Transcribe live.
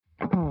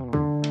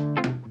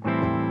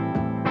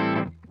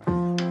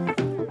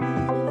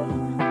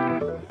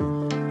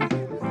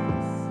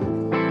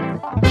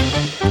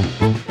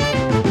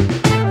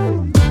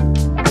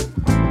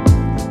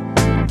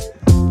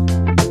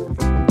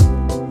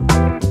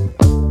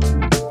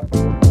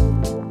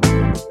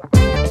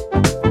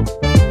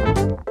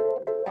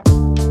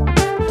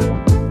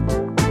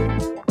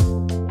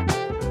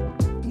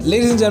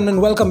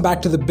gentlemen, welcome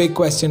back to the Big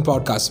Question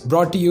podcast,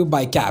 brought to you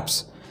by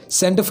CAPS,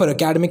 Center for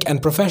Academic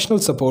and Professional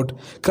Support,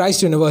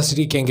 Christ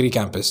University, Kengri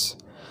campus.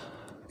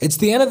 It's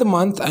the end of the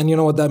month, and you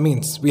know what that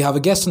means. We have a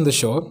guest on the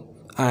show,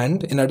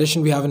 and in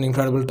addition, we have an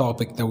incredible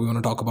topic that we want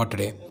to talk about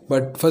today.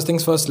 But first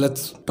things first,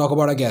 let's talk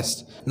about our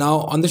guest.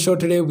 Now, on the show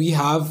today, we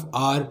have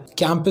our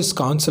campus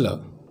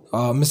counselor,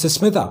 Mrs.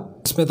 Smitha.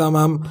 Smitha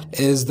ma'am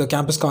is the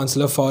campus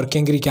counselor for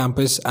Kengri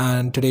campus,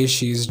 and today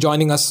she's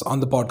joining us on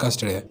the podcast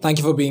today. Thank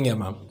you for being here,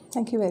 ma'am.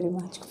 Thank you very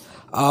much.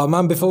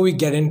 Ma'am, before we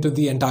get into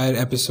the entire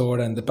episode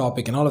and the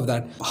topic and all of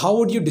that, how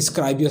would you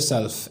describe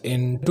yourself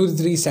in 2 to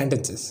 3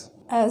 sentences?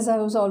 As I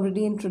was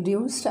already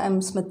introduced, I'm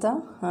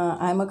Smitha.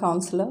 I'm a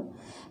counselor.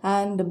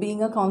 And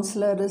being a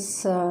counselor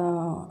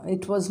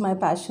it was my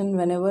passion.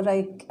 Whenever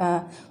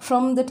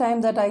from the time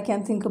that I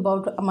can think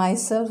about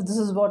myself, this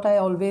is what I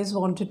always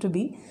wanted to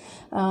be.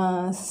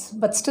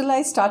 But still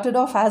I started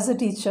off as a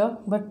teacher.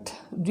 But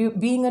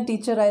being a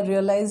teacher, I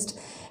realized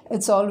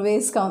it's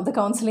always the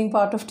counseling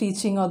part of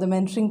teaching or the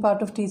mentoring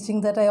part of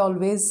teaching that I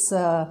always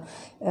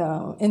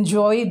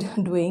enjoyed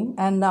doing.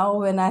 And now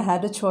when I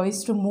had a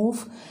choice to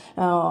move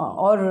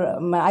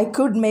I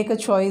could make a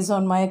choice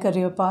on my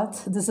career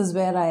path, this is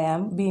where I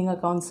am, being a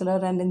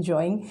counselor and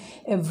enjoying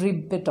every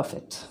bit of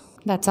it.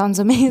 That sounds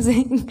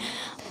amazing.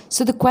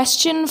 So the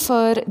question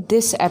for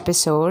this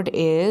episode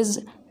is,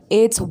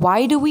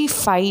 why do we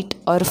fight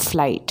or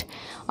flight?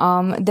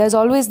 There's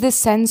always this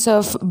sense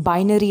of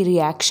binary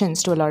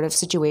reactions to a lot of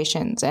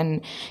situations,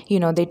 and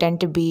they tend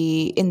to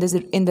be in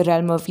the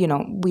realm of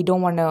we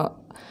don't want to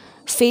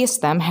face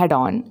them head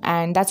on,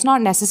 and that's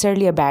not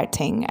necessarily a bad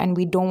thing, and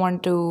we don't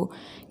want to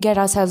get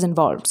ourselves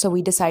involved, so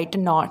we decide to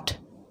not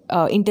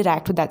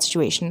interact with that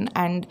situation,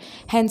 and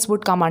hence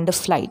would come under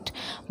flight.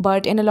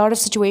 But in a lot of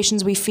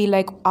situations, we feel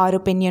like our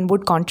opinion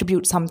would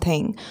contribute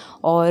something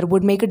or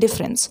would make a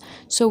difference,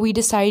 so we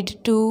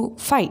decide to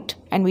fight,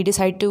 and we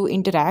decide to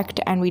interact,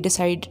 and we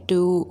decide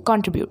to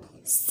contribute.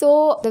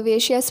 So the way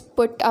she has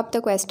put up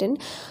the question,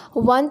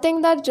 one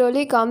thing that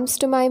really comes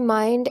to my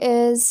mind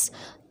is,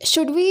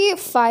 should we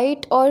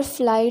fight or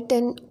flight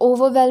in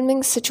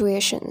overwhelming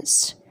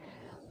situations?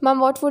 Ma'am,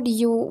 what would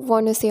you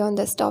want to say on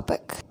this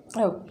topic?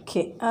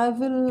 Okay, I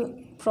will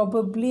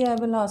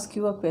ask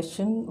you a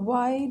question.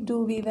 Why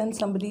do we, when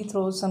somebody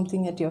throws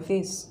something at your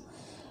face,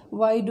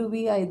 why do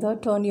we either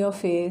turn your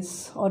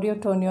face or you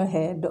turn your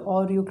head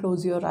or you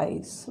close your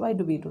eyes? Why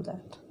do we do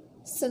that?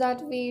 So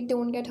that we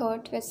don't get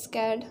hurt, we're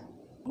scared.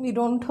 We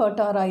don't hurt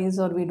our eyes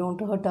or we don't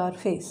hurt our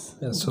face.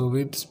 Yeah, so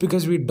it's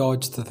because we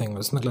dodge the thing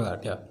or something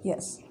like that, yeah.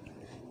 Yes.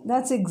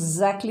 That's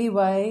exactly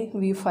why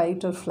we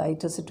fight or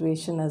flight a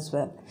situation as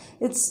well.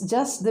 It's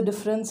just the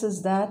difference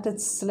is that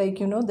it's like,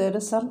 there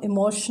is some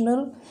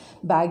emotional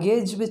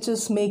baggage which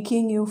is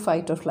making you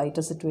fight or flight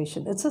a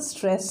situation. It's a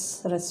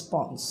stress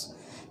response.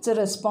 It's a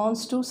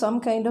response to some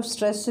kind of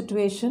stress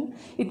situation.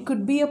 It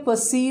could be a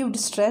perceived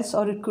stress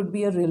or it could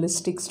be a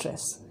realistic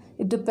stress.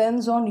 It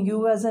depends on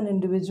you as an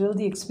individual,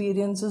 the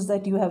experiences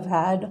that you have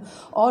had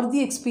or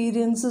the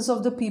experiences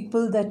of the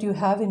people that you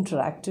have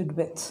interacted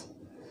with.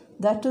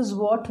 That is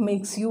what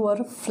makes you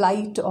a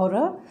flight or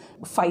a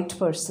fight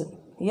person.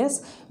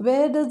 Yes?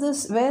 Where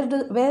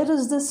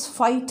is this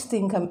fight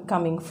thing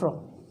coming from?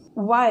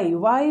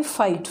 Why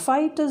fight?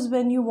 Fight is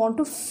when you want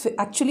to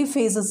actually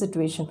face a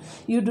situation.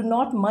 You do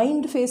not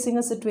mind facing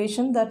a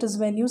situation. That is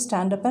when you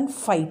stand up and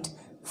fight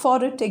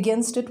for it,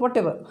 against it,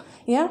 whatever.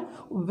 Yeah?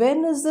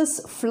 When is this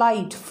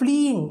flight,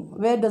 fleeing?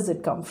 Where does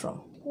it come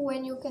from?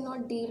 When you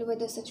cannot deal with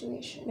a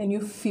situation. When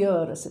you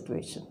fear a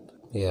situation.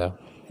 Yeah.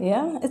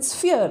 Yeah, it's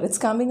fear. It's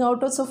coming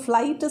out of, so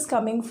flight is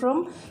coming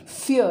from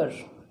fear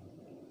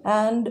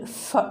and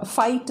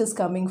fight is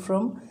coming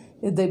from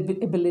the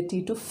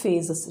ability to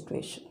face a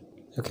situation.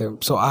 Okay,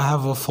 so I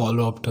have a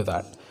follow-up to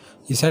that.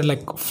 You said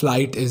like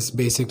flight is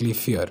basically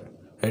fear,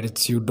 right?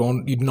 It's you're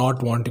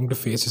not wanting to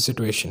face a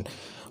situation.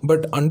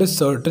 But under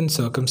certain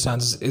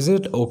circumstances, is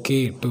it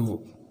okay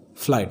to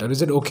flight, or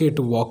is it okay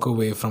to walk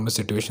away from a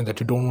situation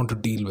that you don't want to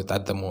deal with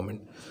at the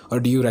moment?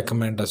 Or do you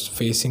recommend us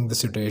facing the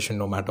situation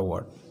no matter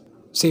what?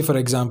 Say, for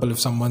example, if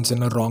someone's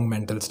in a wrong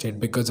mental state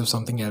because of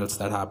something else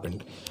that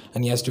happened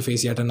and he has to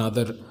face yet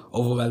another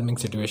overwhelming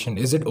situation,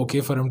 is it okay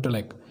for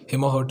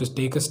him or her to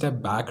take a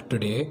step back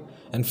today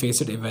and face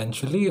it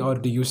eventually, or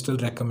do you still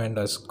recommend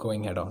us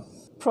going head on?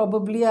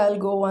 Probably I'll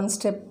go one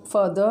step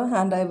further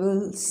and I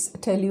will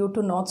tell you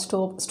to not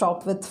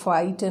stop with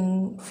fight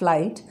and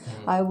flight.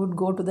 I would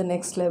go to the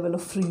next level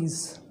of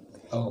freeze.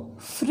 Oh.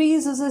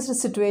 Freeze is a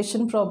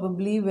situation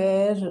probably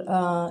where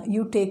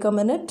you take a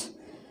minute.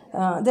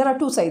 There are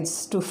 2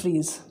 sides to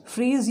freeze.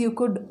 Freeze, you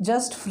could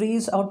just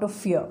freeze out of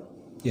fear.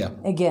 Yeah.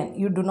 Again,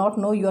 you do not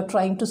know, you are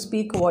trying to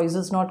speak, voice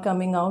is not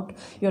coming out.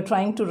 You're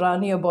trying to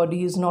run, your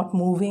body is not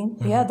moving.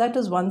 Mm-hmm. Yeah, that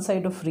is one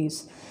side of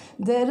freeze.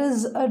 There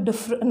is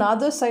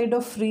another side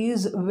of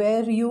freeze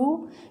where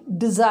you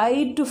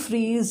decide to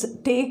freeze,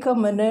 take a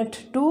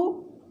minute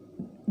to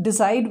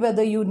decide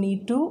whether you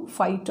need to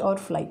fight or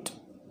flight.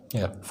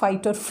 Yeah.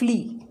 Fight or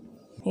flee.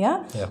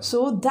 Yeah? Yeah.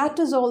 So that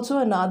is also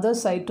another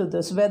side to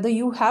this. Whether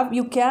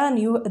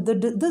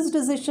this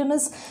decision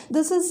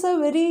this is a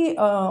very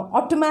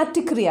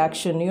automatic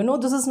reaction.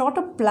 This is not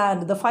a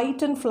plan. The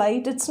fight and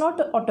flight, it's not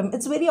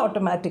it's very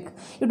automatic.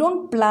 You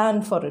don't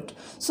plan for it.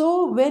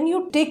 So when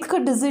you take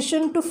a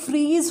decision to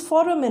freeze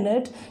for a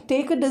minute,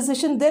 take a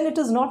decision, then it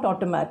is not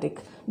automatic.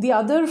 The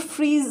other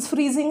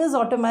freezing is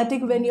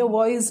automatic when your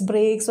voice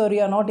breaks or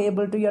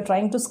you're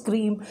trying to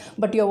scream,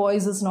 but your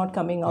voice is not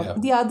coming out. Yeah.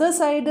 The other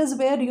side is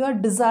where you are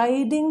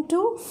deciding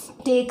to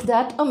take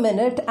that a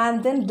minute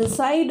and then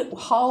decide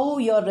how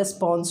your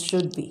response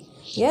should be.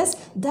 Yes,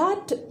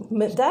 that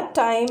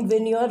time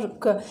when you are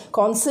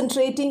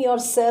concentrating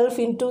yourself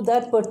into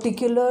that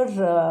particular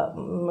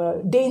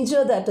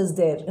danger that is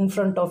there in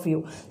front of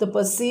you, the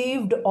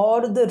perceived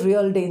or the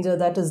real danger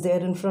that is there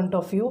in front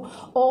of you,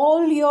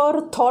 all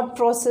your thought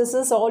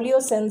processes, all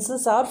your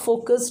senses are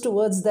focused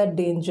towards that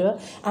danger,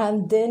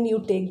 and then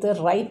you take the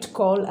right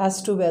call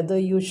as to whether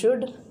you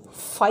should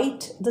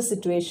fight the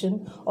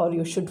situation or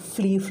you should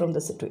flee from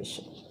the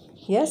situation.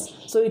 Yes,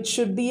 so it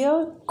should be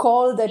a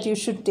call that you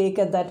should take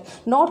at that.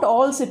 Not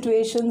all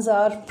situations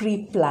are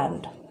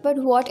pre-planned. But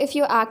what if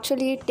you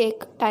actually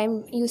take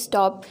time, you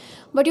stop,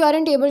 but you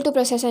aren't able to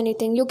process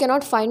anything, you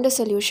cannot find a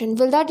solution?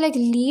 Will that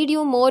lead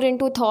you more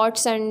into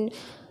thoughts and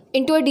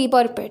into a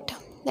deeper pit?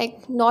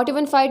 Not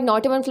even fight,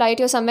 not even flight,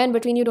 you're somewhere in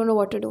between, you don't know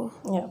what to do.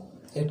 Yeah.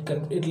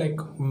 It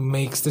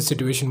makes the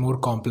situation more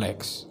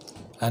complex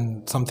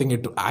and something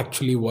it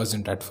actually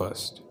wasn't at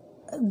first.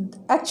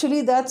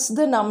 Actually, that's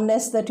the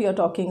numbness that you're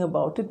talking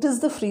about. It is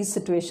the freeze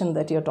situation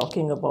that you're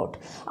talking about.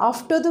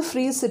 After the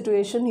freeze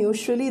situation,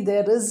 usually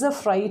there is a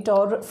flight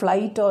or a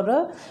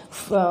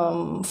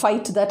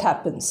fight that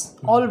happens.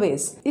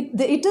 Always.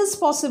 It is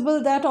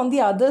possible that on the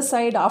other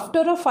side,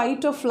 after a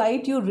fight or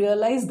flight, you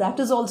realize that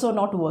is also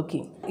not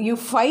working. You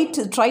try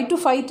to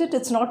fight it,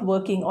 it's not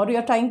working. Or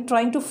you're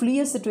trying to flee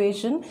a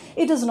situation,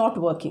 it is not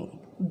working.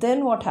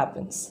 Then what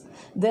happens?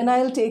 Then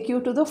I'll take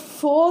you to the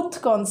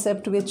fourth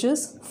concept, which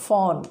is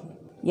fawn.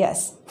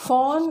 Yes,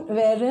 fawn,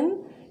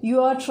 wherein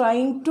you are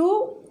trying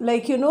to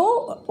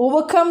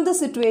overcome the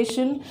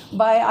situation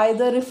by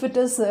either if it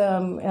is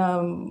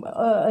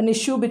an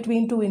issue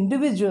between two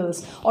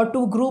individuals or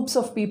two groups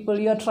of people,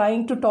 you are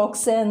trying to talk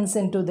sense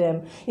into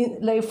them.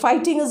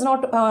 Fighting is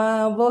not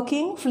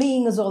working,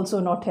 fleeing is also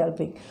not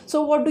helping.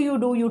 So what do?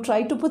 You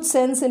try to put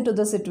sense into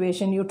the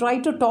situation. You try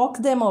to talk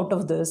them out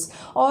of this,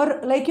 or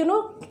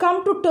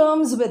come to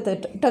terms with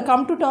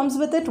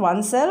it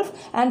oneself,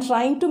 and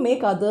trying to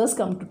make others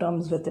come to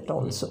terms with it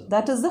also.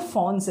 That is the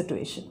fawn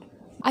situation.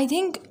 I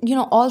think,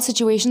 all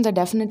situations are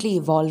definitely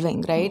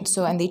evolving, right?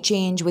 So, and they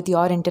change with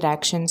your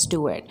interactions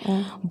to it.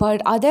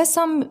 But are there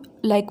some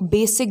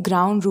basic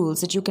ground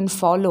rules that you can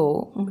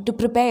follow to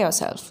prepare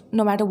yourself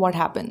no matter what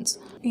happens?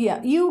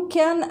 Yeah, you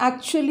can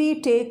actually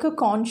take a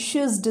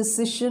conscious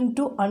decision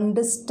to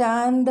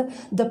understand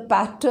the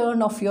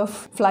pattern of your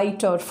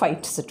flight or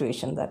fight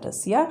situation, that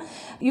is. Yeah,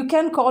 you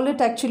can call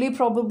it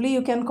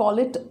you can call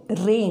it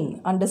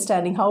RAIN,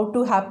 understanding how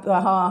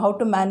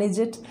to manage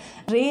it.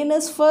 RAIN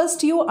is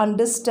first you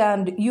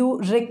understand,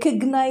 you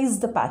recognize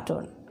the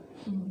pattern.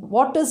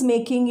 What is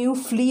making you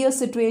flee a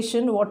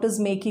situation? What is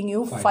making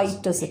you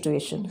fight a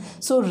situation?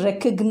 So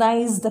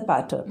recognize the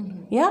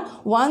pattern. Yeah.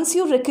 Once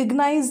you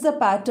recognize the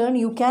pattern,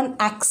 you can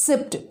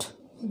accept it.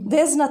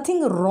 There's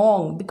nothing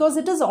wrong because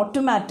it is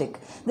automatic.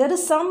 There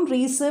is some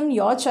reason,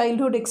 your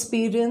childhood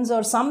experience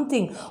or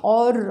something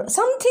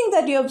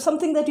that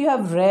you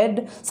have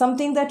read,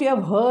 something that you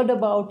have heard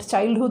about,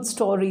 childhood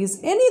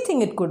stories,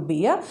 anything it could be.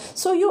 Yeah.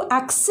 So you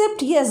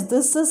accept, yes,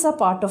 this is a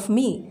part of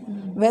me.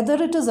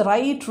 Whether it is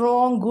right,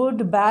 wrong,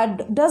 good,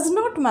 bad, does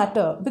not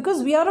matter,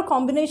 because we are a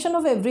combination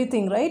of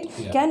everything, right?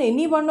 Yeah. Can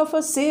any one of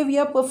us say we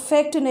are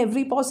perfect in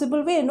every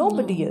possible way?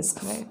 Nobody is.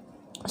 Right.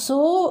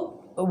 So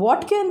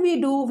what can we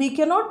do? We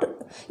cannot,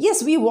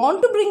 yes, we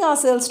want to bring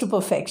ourselves to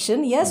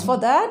perfection. Yes, for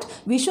that,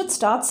 we should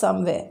start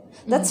somewhere.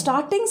 That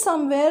starting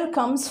somewhere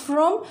comes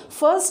from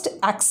first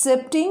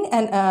accepting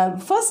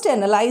and first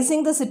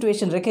analyzing the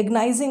situation,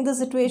 recognizing the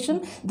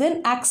situation,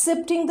 then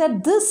accepting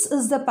that this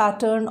is the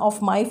pattern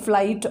of my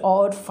flight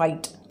or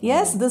fight.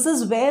 Yes, this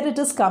is where it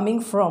is coming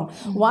from.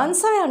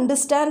 Once I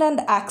understand and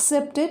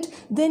accept it,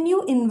 then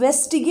you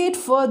investigate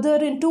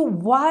further into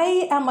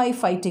why am I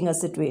fighting a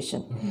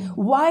situation?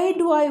 Why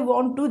do I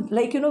want to,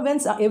 when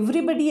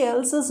everybody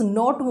else is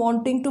not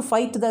wanting to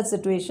fight that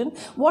situation,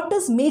 what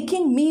is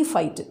making me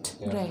fight it?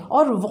 Yeah. Right.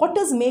 Or what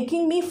is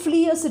making me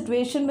flee a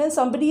situation when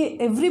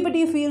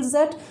everybody feels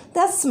that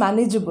that's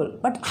manageable,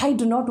 but I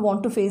do not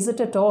want to face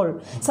it at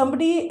all.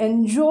 Somebody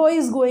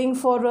enjoys going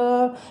for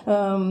a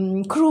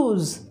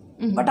cruise.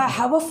 But I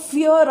have a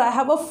fear, I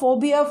have a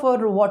phobia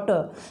for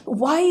water.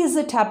 Why is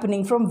it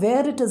happening? From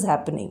where it is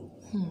happening?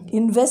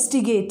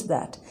 Investigate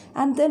that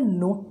and then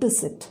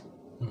notice it.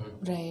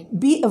 Right.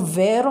 Be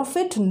aware of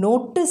it,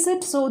 notice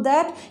it, so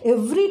that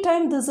every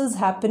time this is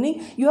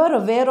happening, you are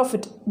aware of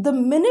it. The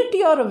minute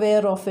you are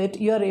aware of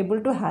it, you are able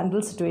to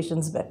handle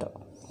situations better.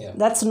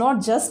 That's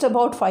not just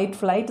about fight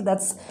flight,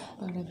 that's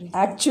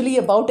actually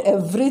about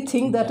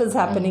everything that is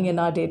happening in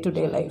our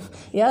day-to-day life.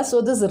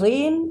 So this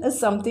rain is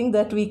something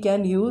that we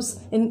can use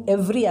in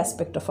every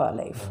aspect of our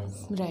life.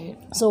 Right.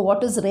 So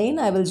what is rain?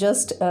 I will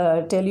just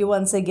tell you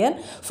once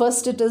again.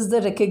 First it is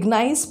the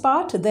recognize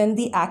part, then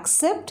the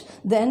accept,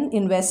 then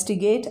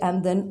investigate,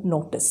 and then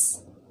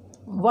notice.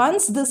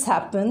 Once this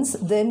happens,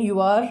 then you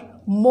are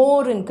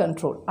more in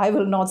control. I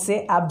will not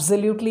say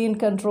absolutely in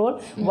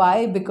control.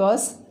 Why?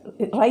 Because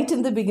right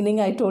in the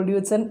beginning I told you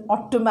it's an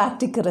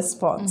automatic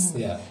response.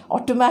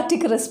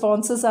 Automatic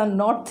responses are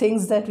not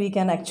things that we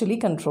can actually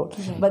control.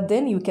 But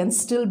then you can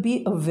still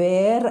be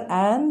aware,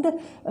 and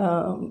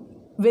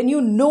when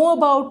you know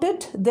about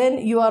it, then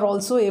you are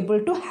also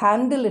able to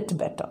handle it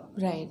better.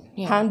 Right.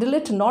 Yeah. Handle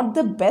it not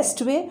the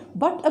best way,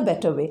 but a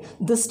better way.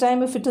 This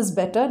time if it is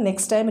better,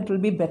 next time it will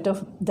be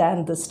better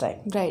than this time.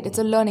 Right. It's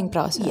a learning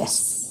process.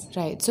 Yes.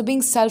 Right. So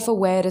being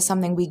self-aware is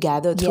something we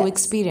gather through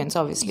experience,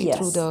 obviously,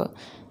 through the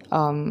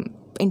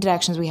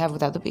interactions we have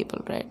with other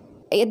people, right?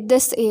 At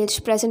this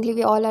age, presently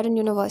we all are in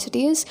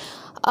universities.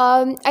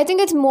 I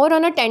think it's more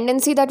on a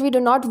tendency that we do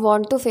not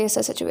want to face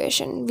a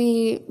situation.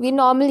 We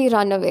normally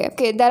run away.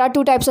 Okay, there are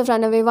two types of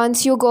run away.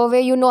 Once you go away,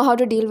 you know how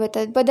to deal with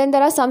it. But then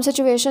there are some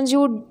situations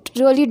you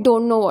really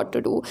don't know what to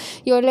do.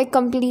 You're like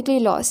completely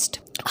lost.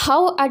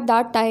 How at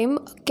that time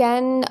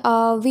can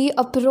we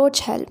approach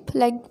help?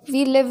 Like,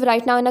 we live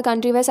right now in a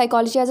country where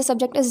psychology as a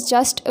subject is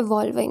just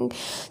evolving.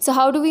 So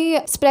how do we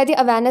spread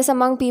the awareness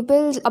among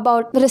people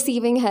about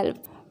receiving help?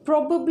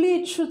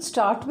 Probably it should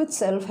start with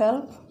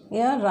self-help.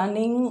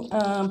 Running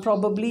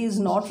probably is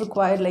not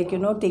required,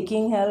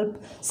 taking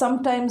help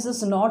sometimes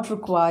is not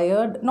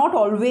required, not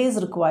always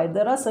required.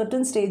 There are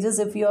certain stages.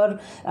 If you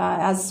are,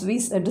 as we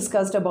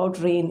discussed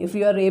about rain, if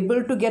you are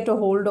able to get a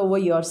hold over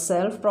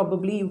yourself,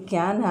 probably you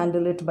can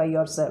handle it by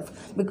yourself,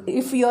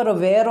 if you are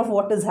aware of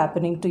what is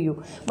happening to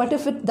you. But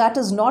if that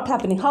is not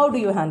happening, how do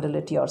you handle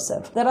it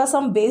yourself? There are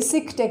some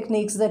basic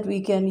techniques that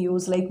we can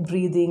use, like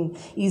breathing,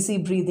 easy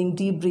breathing,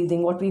 deep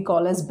breathing, what we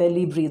call as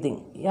belly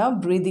breathing.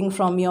 Breathing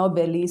from your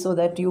belly, so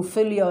that you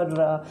fill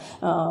your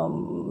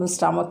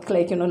stomach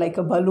like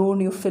a balloon.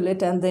 You fill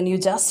it and then you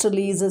just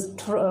release it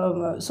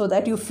so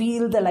that you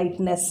feel the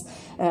lightness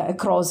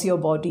across your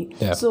body.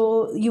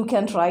 So you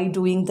can try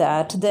doing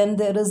that. Then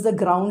there is the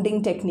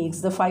grounding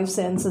techniques, the 5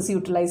 senses,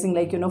 utilizing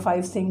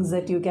 5 things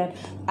that you can,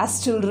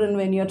 as children,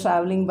 when you're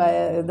traveling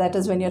that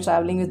is when you're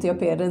traveling with your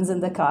parents in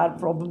the car,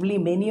 probably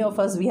many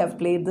of us, we have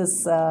played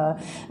this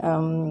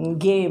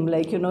game,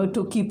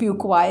 to keep you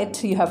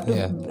quiet, you have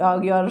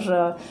to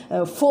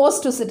you're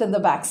forced to sit in the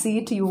back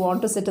seat. You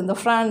want to sit in the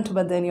front,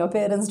 but then your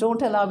parents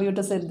don't allow you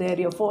to sit there.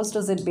 You're forced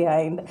to sit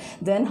behind.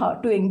 Then how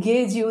to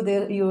engage you?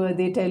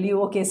 They tell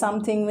you, okay,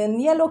 something in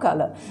yellow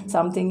color,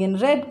 something in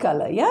red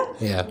color. You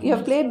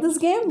have played this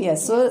game?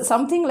 Yes. So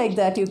something like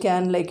that you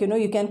can,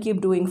 you can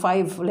keep doing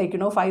 5,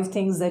 5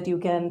 things that you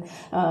can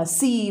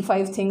see,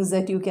 5 things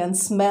that you can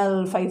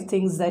smell, 5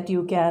 things that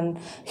you can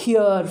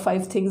hear,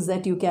 5 things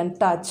that you can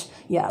touch.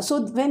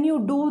 So when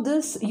you do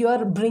this, you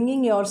are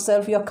bringing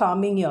yourself, you're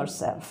calming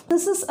yourself.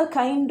 This is a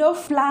kind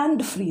of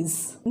planned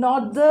freeze,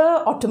 not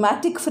the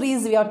automatic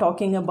freeze we are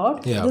talking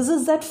about. This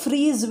is that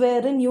freeze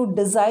wherein you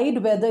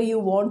decide whether you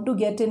want to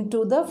get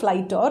into the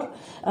flight or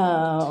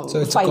so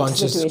it's fight a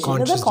conscious,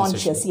 situation. It's a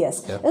conscious,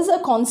 yes. It's a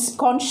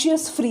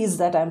conscious freeze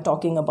that I'm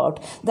talking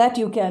about, that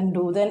you can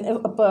do.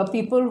 Then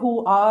people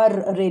who are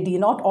ready,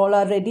 not all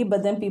are ready,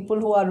 but then people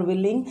who are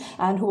willing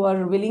and who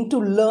are willing to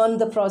learn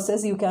the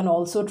process, you can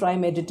also try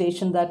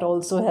meditation. That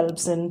also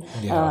helps in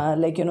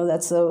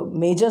that's a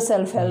major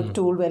self-help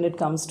tool when it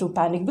comes to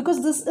panic,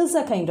 because this is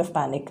a kind of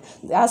panic.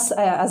 As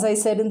I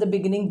said in the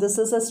beginning, this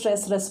is a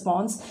stress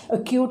response.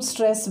 Acute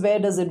stress, where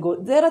does it go?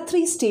 There are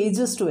 3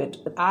 stages to it.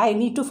 I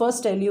need to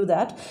first tell you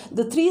that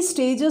the 3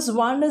 stages.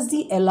 One is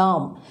the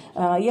alarm.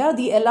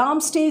 The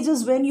alarm stage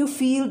is when you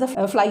feel the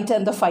flight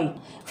and the fight.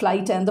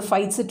 Flight and the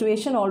fight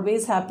situation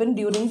always happen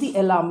during the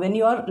alarm, when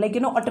you are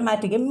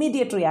automatic,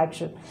 immediate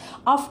reaction.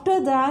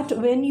 After that,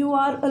 when you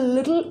are a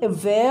little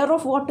aware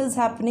of what is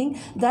happening,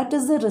 that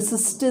is the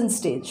resistance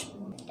stage.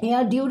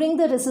 During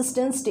the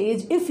resistance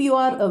stage, if you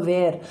are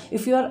aware,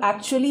 if you are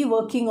actually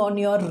working on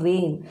your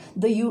rain,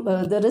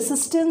 the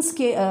resistance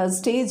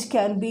stage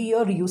can be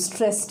your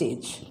eustress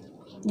stage.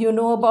 You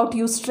know about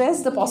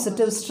eustress, the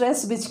positive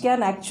stress, which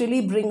can actually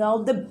bring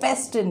out the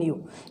best in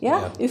you.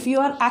 If you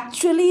are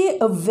actually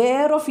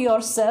aware of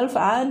yourself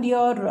and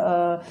your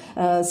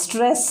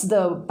stress,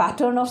 the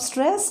pattern of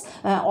stress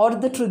or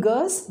the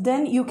triggers,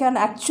 then you can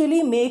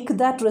actually make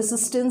that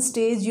resistance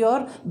stage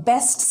your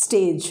best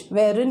stage,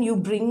 wherein you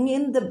bring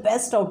in the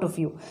best out of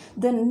you.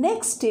 The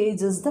next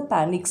stage is the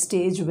panic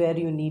stage, where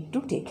you need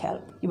to take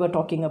help. You were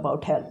talking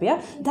about help.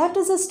 That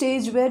is a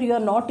stage where you are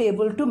not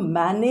able to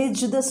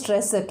manage the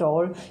stress at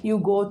all. You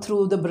go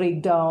through the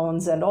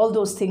breakdowns and all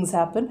those things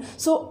happen.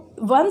 So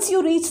once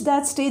you reach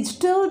that stage,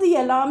 till the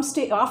alarm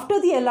stage, after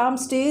the alarm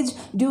stage,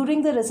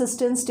 during the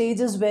resistance stage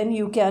is when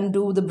you can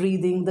do the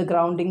breathing, the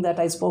grounding that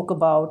I spoke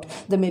about,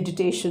 the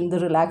meditation, the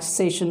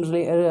relaxation,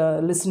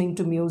 listening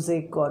to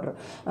music or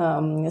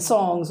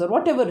songs or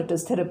whatever it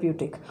is,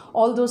 therapeutic.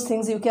 All those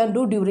things you can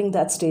do during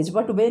that stage.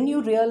 But when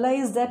you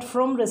realize that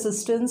from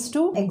resistance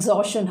to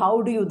exhaustion,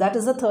 how do you, that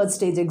is the third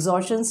stage,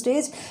 exhaustion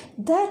stage,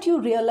 that you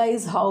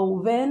realize how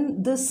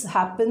when this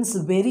happens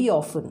very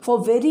often,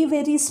 for very,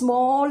 very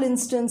small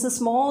instances,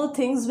 small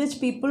things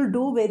which people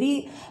do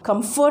very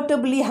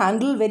comfortably,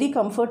 handle very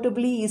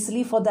comfortably,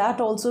 easily, for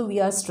that also we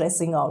are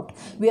stressing out.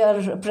 We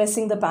are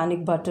pressing the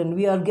panic button.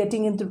 We are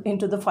getting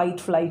into the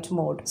fight-flight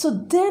mode. So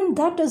then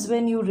that is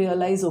when you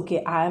realize,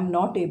 okay, I am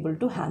not able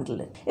to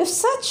handle it. If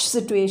such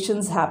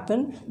situations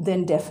happen,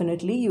 then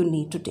definitely you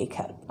need to take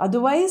help.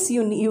 Otherwise,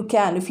 you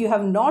can, if you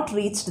have not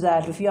reached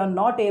that, if you are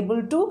not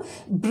able to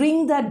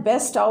bring that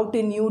best out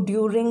in you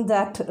during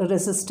that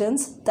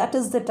resistance, that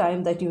is the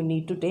time that you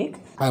need to take.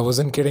 I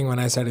wasn't kidding when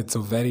I said it's a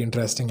very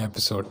interesting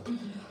episode.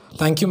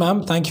 Thank you,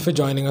 ma'am. Thank you for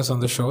joining us on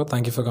the show.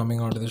 Thank you for coming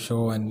onto the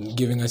show and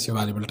giving us your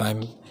valuable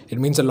time. It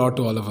means a lot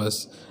to all of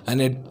us,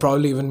 and it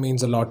probably even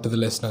means a lot to the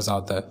listeners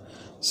out there.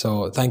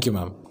 So thank you,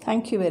 ma'am.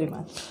 Thank you very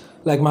much.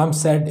 Like ma'am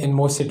said, in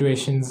most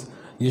situations,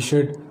 you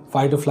should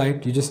fight or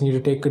flight. You just need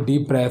to take a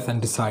deep breath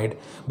and decide.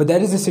 But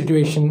there is a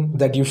situation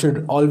that you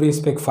should always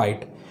pick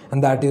fight,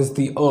 and that is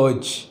the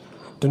urge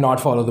to not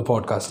follow the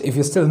podcast. If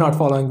you're still not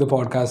following the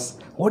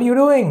podcast, what are you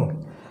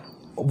doing?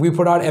 We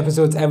put out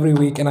episodes every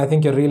week, and I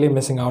think you're really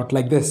missing out.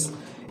 Like this,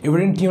 if you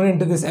didn't tune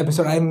into this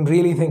episode, I'm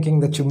really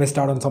thinking that you missed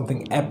out on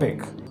something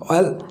epic.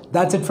 Well,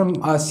 that's it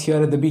from us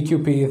here at the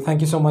BQP.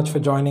 Thank you so much for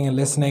joining and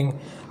listening.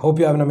 Hope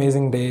you have an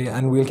amazing day,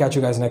 and we'll catch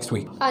you guys next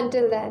week.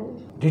 Until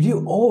then.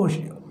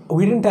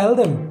 We didn't tell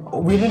them.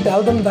 We didn't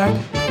tell them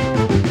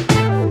that